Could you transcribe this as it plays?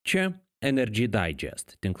Čia Energy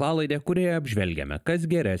Digest, tinklalaidė, kurioje apžvelgiame, kas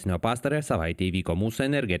geresnio pastarąją savaitę įvyko mūsų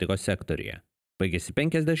energetikos sektoriuje. Baigėsi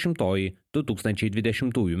 50-oji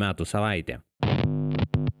 2020 metų savaitė.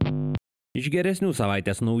 Iš geresnių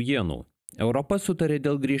savaitės naujienų. Europa sutarė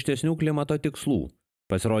dėl griežtesnių klimato tikslų.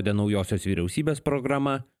 Pasirodė naujosios vyriausybės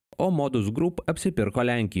programa, o Modus Group apsipirko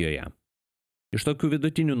Lenkijoje. Iš tokių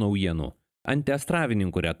vidutinių naujienų.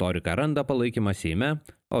 Antiastravininkų retorika randa palaikymą Seime,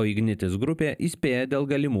 o Ignitis grupė įspėja dėl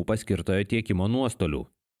galimų paskirtojo tiekimo nuostolių.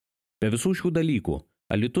 Be visų šių dalykų,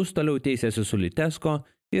 Alytus toliau teisėsi su Litesco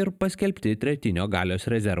ir paskelbti tretinio galios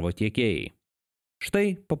rezervo tiekėjai.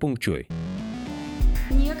 Štai papunkčiui.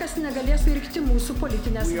 Niekas negalės pirkti mūsų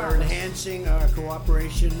politinės valios.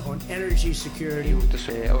 Jungtis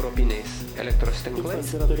su europiniais elektros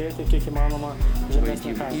tinklais. Yra turėti kiek įmanoma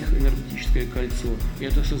žemesnę kainą. Их энергетическое кольцо.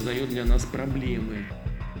 Это создает для нас проблемы.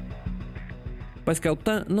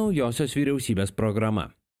 Paskelbta naujosios vyriausybės programa.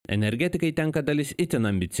 Energetikai tenka dalis itin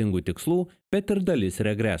ambicingų tikslų, bet ir dalis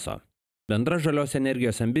regreso. Bendra žalios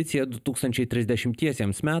energijos ambicija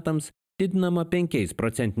 2030 metams didinama 5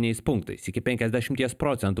 procentiniais punktais iki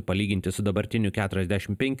 50% palyginti su dabartiniu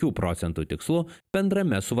 45% tikslu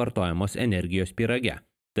bendrame suvartojamos energijos pyrage.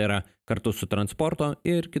 Tai yra kartu su transporto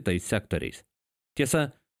ir kitais sektoriais.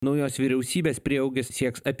 Tiesa, naujos vyriausybės prieaugis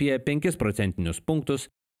sieks apie 5 procentinius punktus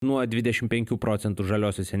nuo 25%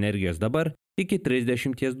 žaliosios energijos dabar iki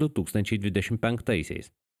 30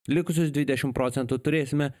 2025. Likusius 20%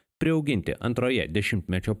 turėsime priauginti antroje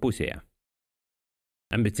dešimtmečio pusėje.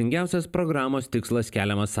 Ambicingiausias programos tikslas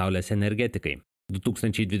keliamas saulės energetikai.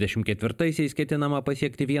 2024-aisiais ketinama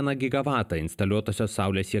pasiekti 1 gigavatą instaliuotosios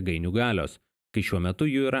saulės jėgainių galios, kai šiuo metu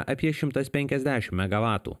jų yra apie 150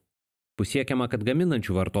 megavatų. Pusiekiama, kad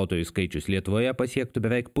gaminančių vartotojų skaičius Lietuvoje pasiektų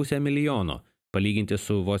beveik 500 000, palyginti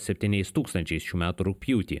su vos 7,000 šių metų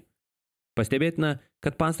rugpjūtį. Pastebėtina,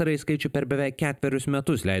 kad pastarąjį skaičių per beveik 4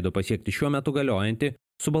 metus leido pasiekti šiuo metu galiojantį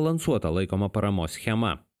subalansuotą laikomą paramos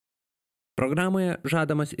schema. Programoje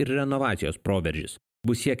žadamas ir renovacijos proveržis.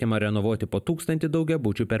 Bus siekiama renovuoti po 1000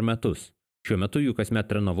 daugiabučių per metus. Šiuo metu jų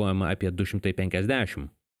kasmet renovuojama apie 250.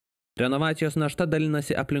 Renovacijos našta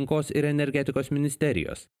dalinasi aplinkos ir energetikos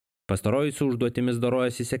ministerijos. Pastaroji su užduotimis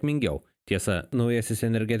dorojasi sėkmingiau. Tiesa, naujasis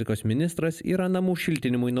energetikos ministras yra namų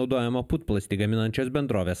šiltinimui naudojamo putplastį gaminančios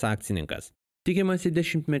bendrovės akcininkas. Tikimasi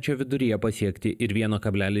dešimtmečio viduryje pasiekti ir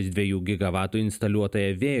 1,2 gigavatų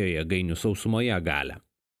instaliuotąją vėjo jėgainių sausumoje galę.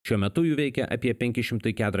 Šiuo metu jų veikia apie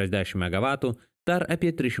 540 megavatų, dar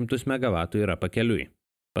apie 300 megavatų yra pakeliui.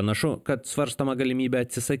 Panašu, kad svarstama galimybė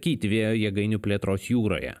atsisakyti vėjo jėgainių plėtros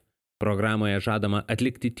jūroje. Programoje žadama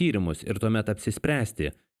atlikti tyrimus ir tuomet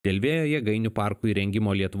apsispręsti dėl vėjo jėgainių parkų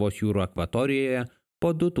įrengimo Lietuvos jūrų akvatorijoje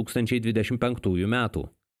po 2025 metų.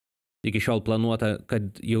 Iki šiol planuota,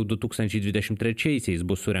 kad jau 2023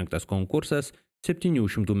 bus surengtas konkursas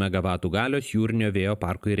 700 megavatų galios jūrinio vėjo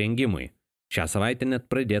parkų įrengimui. Šią savaitę net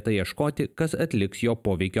pradėta ieškoti, kas atliks jo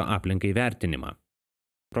poveikio aplinkai vertinimą.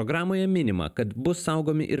 Programoje minima, kad bus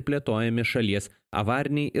saugomi ir plėtojami šalies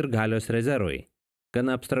avariniai ir galios rezervai.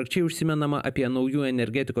 Gana abstrakčiai užsimenama apie naujų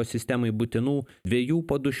energetikos sistemai būtinų 2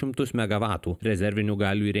 po 200 megavatų rezervinių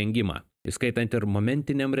galių įrengimą, įskaitant ir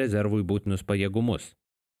momentiniam rezervui būtinus pajėgumus.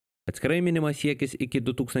 Atskirai minimas siekis iki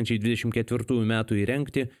 2024 metų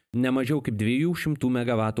įrengti ne mažiau kaip 200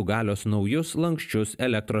 megavatų galios naujus lankščius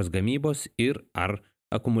elektros gamybos ir ar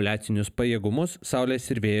akumuliacinius pajėgumus saulės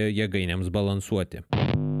ir vėjo jėgainėms balansuoti.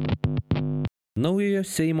 Naujojo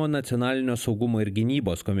Seimo nacionalinio saugumo ir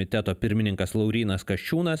gynybos komiteto pirmininkas Laurynas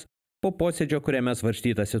Kasčiūnas po posėdžio, kuriame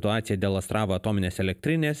svarstyta situacija dėl Astravo atominės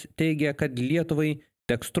elektrinės, teigia, kad Lietuvai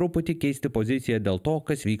teks truputį keisti poziciją dėl to,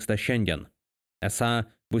 kas vyksta šiandien. Esą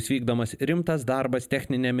bus vykdomas rimtas darbas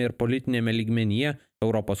techninėme ir politinėme lygmenyje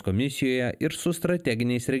Europos komisijoje ir su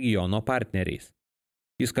strateginiais regiono partneriais.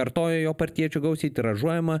 Jis kartojo jo partiečių gausiai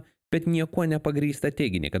tiražuojama, bet niekuo nepagrįsta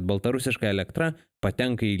teiginį, kad baltarusiška elektra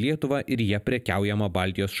patenka į Lietuvą ir jie prekiaujama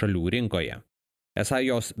Baltijos šalių rinkoje. Esą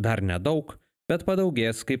jos dar nedaug, bet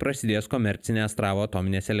padaugės, kai prasidės komercinė Astravo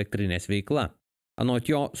atominės elektrinės veikla. Anot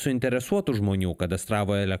jo suinteresuotų žmonių, kad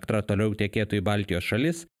Astravo elektra toliau tiekėtų į Baltijos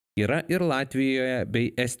šalis, yra ir Latvijoje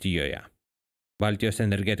bei Estijoje. Baltijos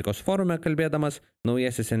energetikos forume kalbėdamas,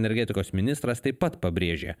 naujasis energetikos ministras taip pat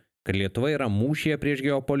pabrėžė, kad Lietuva yra mūšyje prieš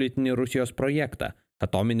geopolitinį Rusijos projektą –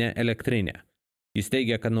 atominę elektrinę. Jis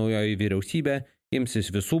teigia, kad naujoji vyriausybė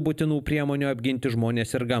imsis visų būtinų priemonių apginti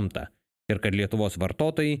žmonės ir gamtą ir kad Lietuvos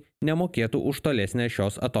vartotojai nemokėtų už tolesnę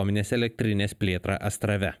šios atominės elektrinės plėtrą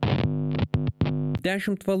Astrave.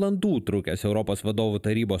 10 valandų trukęs Europos vadovų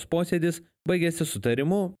tarybos posėdis baigėsi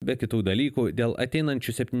sutarimu, be kitų dalykų, dėl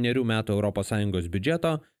ateinančių 7 metų ES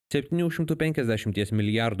biudžeto, 750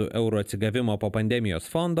 milijardų eurų atsigavimo po pandemijos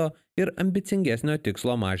fondo ir ambicingesnio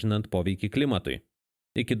tikslo mažinant poveikį klimatui.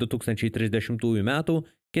 Iki 2030 metų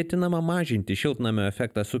ketinama mažinti šiltnamio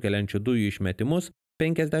efektą sukeliančių dujų išmetimus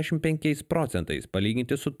 55%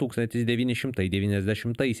 palyginti su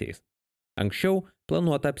 1990-aisiais. Anksčiau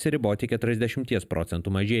planuota apsiriboti 40%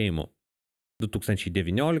 mažėjimu.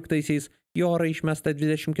 2019-aisiais į orą išmesta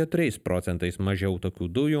 24% mažiau tokių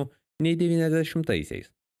dujų nei 90-aisiais.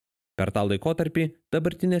 Per tą laikotarpį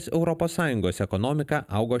dabartinės ES ekonomika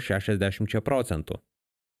augo 60%.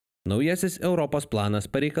 Naujasis Europos planas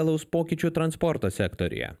pareikalaus pokyčių transporto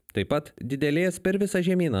sektoriuje, taip pat didelės per visą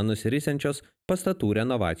žemyną nusirisenčios pastatų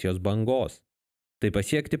renovacijos bangos. Tai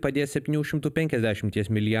pasiekti padės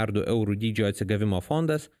 750 milijardų eurų dydžio atsigavimo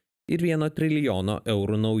fondas ir 1 trilijono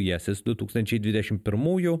eurų naujasis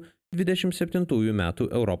 2021-2027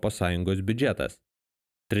 metų ES biudžetas.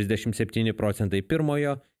 37%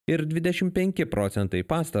 pirmojo ir 25%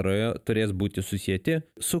 pastarojo turės būti susieti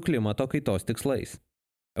su klimato kaitos tikslais.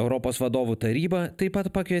 Europos vadovų taryba taip pat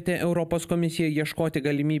pakvietė Europos komisiją ieškoti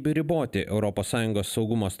galimybių riboti ES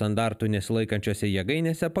saugumo standartų nesilaikančiose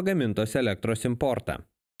jėgainėse pagamintos elektros importą.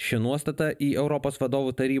 Ši nuostata į Europos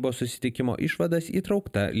vadovų tarybos susitikimo išvadas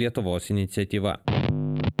įtraukta Lietuvos iniciatyva.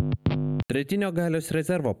 Tretinio galios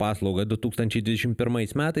rezervo paslaugą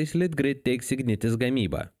 2021 metais Litgrid teiks Ignitis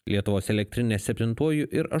gamyba, Lietuvos elektrinės 7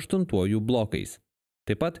 ir 8 blokais.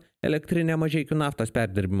 Taip pat elektrinė Mažeikių naftos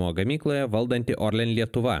perdirbimo gamykloje valdanti Orlen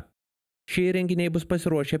Lietuva. Šie įrenginiai bus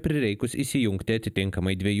pasiruošę prireikus įsijungti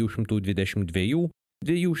atitinkamai 222,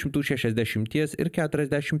 260 ir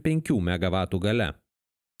 45 MW gale.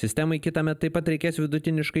 Sistemai kitąmet taip pat reikės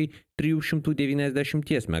vidutiniškai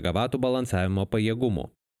 390 MW balansavimo pajėgumų.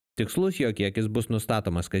 Tikslus jo kiekis bus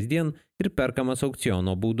nustatomas kasdien ir perkamas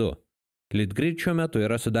aukciono būdu. Litgrid šiuo metu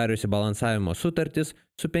yra sudariusi balansavimo sutartis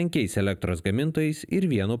su 5 elektros gamintojais ir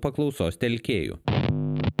 1 paklausos telkėju.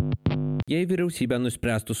 Jei vyriausybė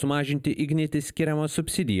nuspręstų sumažinti Ignitis skiriamą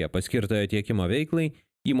subsidiją paskirtojo tiekimo veiklai,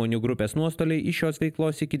 įmonių grupės nuostoliai iš šios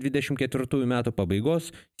veiklos iki 2024 metų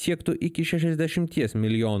pabaigos siektų iki 60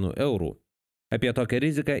 milijonų eurų. Apie tokią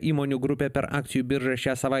riziką įmonių grupė per akcijų biržą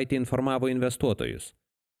šią savaitę informavo investuotojus.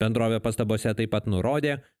 Bendrovė pastabose taip pat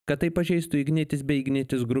nurodė, kad tai pažeistų Ignitis bei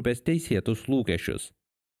Ignitis grupės teisėtus lūkesčius.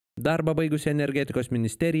 Darbą baigusi energetikos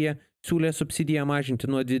ministerija siūlė subsidiją mažinti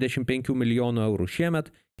nuo 25 milijonų eurų šiemet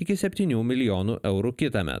iki 7 milijonų eurų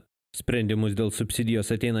kitąmet. Sprendimus dėl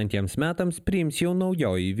subsidijos ateinantiems metams priims jau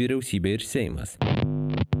naujoji vyriausybė ir Seimas.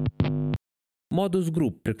 Modus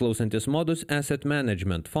Group priklausantis Modus Asset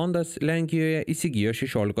Management fondas Lenkijoje įsigijo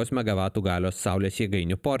 16 MW galios saulės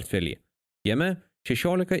jėgainių portfelį. Jame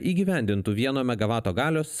 16 įgyvendintų 1 MW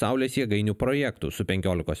galios saulės jėgainių projektų su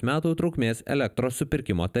 15 metų trukmės elektros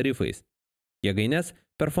supirkimo tarifais. Jėgaines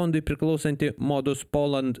per fondui priklausantį Modus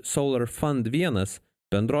Poland Solar Fund 1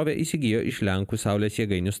 bendrovė įsigijo iš Lenkų saulės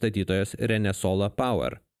jėgainių statytojos Renesola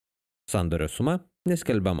Power. Sandorio suma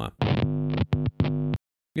neskelbiama.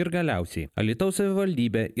 Ir galiausiai, Alytaus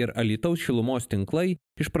savivaldybė ir Alytaus šilumos tinklai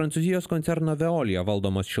iš Prancūzijos koncerno Veolia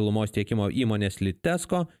valdomos šilumos tiekimo įmonės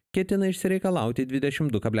Litesco ketina išsireikalauti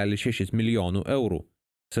 22,6 milijonų eurų.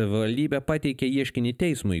 Savivaldybė pateikė ieškinį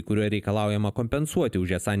teismui, kuriuo reikalaujama kompensuoti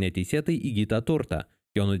už esą neteisėtai įgytą turtą,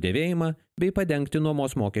 jo nudėvėjimą bei padengti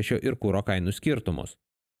nuomos mokesčio ir kuro kainų skirtumus.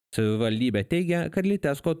 Savivaldybė teigia, kad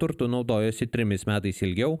Litesco turtu naudojosi 3 metais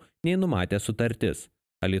ilgiau nei numatė sutartis.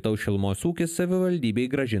 Alytaus šilumos ūkis savivaldybei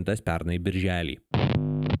grąžintas pernai birželį.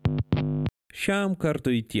 Šiam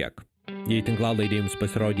kartui tiek. Jei tinklalaidė jums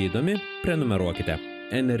pasirodė įdomi, prenumeruokite.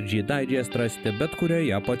 Energy Digest rasite bet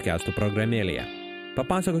kurioje podcastų programėlėje.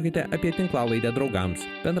 Papasakokite apie tinklalaidę draugams,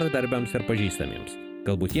 bendradarbiams ir pažįstamiems.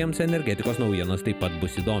 Galbūt jiems energetikos naujienos taip pat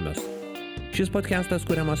bus įdomios. Šis podcastas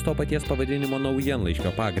kuriamas to paties pavadinimo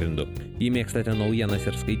naujienlaiškio pagrindu. Jei mėgstate naujienas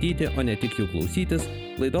ir skaityti, o ne tik jų klausytis,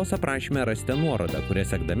 laidos aprašyme rasite nuorodą, kuria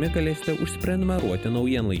sekdami galėsite užsiprenumeruoti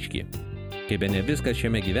naujienlaiškį. Kaip bene viskas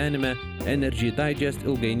šiame gyvenime, Energy Digest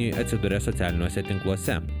ilgainiui atsiduria socialiniuose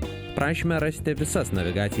tinkluose. Prašyme rasite visas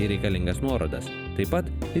navigacijai reikalingas nuorodas, taip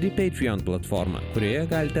pat ir į Patreon platformą, kurioje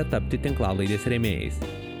galite tapti tinklalaidės rėmėjais.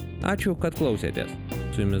 Ačiū, kad klausėtės.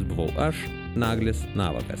 Su jumis buvau aš, Naglis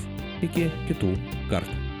Navakas. Iki kitų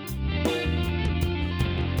kartų.